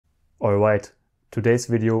Alright, today's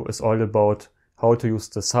video is all about how to use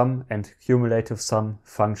the sum and cumulative sum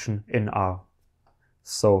function in R.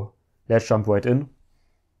 So let's jump right in.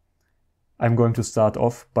 I'm going to start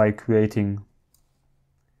off by creating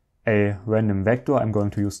a random vector. I'm going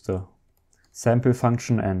to use the sample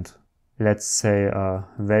function and let's say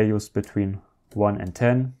values between 1 and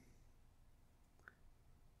 10.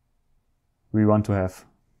 We want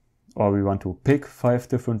to pick 5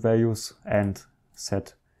 different values and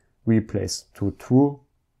set replace to true.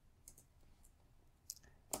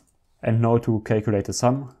 And now to calculate the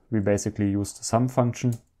sum, we basically use the sum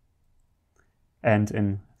function. And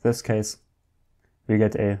in this case, we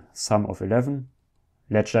get a sum of 11.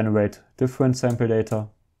 Let's generate different sample data.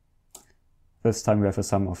 This time we have a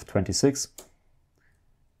sum of 26.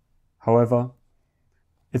 However,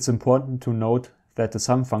 it's important to note that the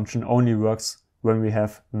sum function only works when we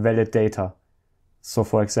have valid data. So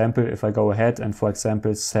for example, if I go ahead and for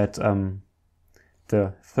example set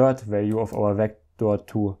the third value of our vector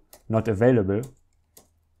to not available,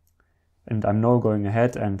 and I'm now going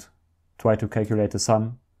ahead and try to calculate the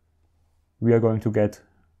sum, we are going to get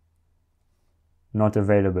not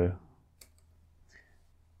available.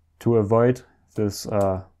 To avoid this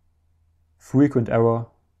frequent error,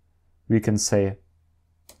 we can say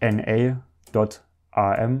na.rm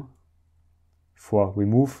for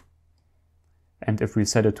remove, and if we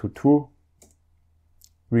set it to true,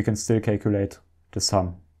 we can still calculate the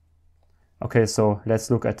sum. Okay, so let's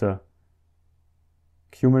look at the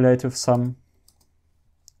cumulative sum.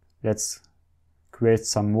 Let's create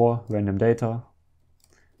some more random data.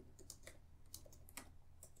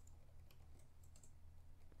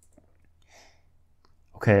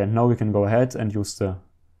 Okay, and now we can go ahead and use the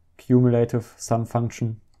cumulative sum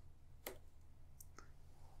function.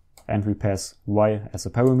 And we pass y as a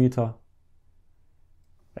parameter.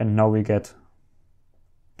 And now we get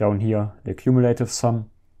down here the cumulative sum.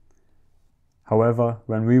 However,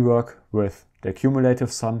 when we work with the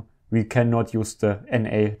cumulative sum, we cannot use the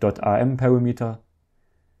na.rm parameter.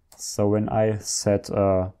 So when I set,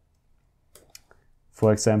 for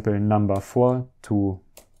example, number 4 to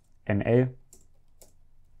na,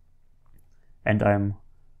 and I'm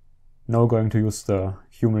now going to use the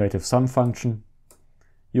cumulative sum function,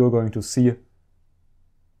 you're going to see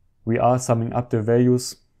we are summing up the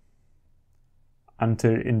values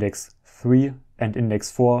until index 3 and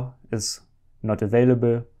index 4 is not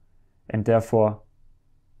available, and therefore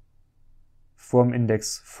from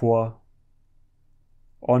index 4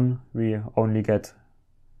 on we only get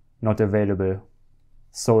not available.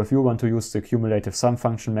 So if you want to use the cumulative sum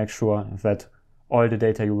function, make sure that all the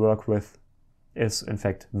data you work with is in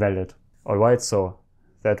fact valid. Alright, so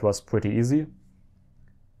that was pretty easy.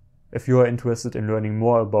 If you are interested in learning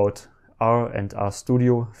more about R and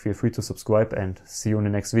RStudio, feel free to subscribe and see you in the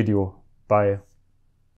next video. Bye.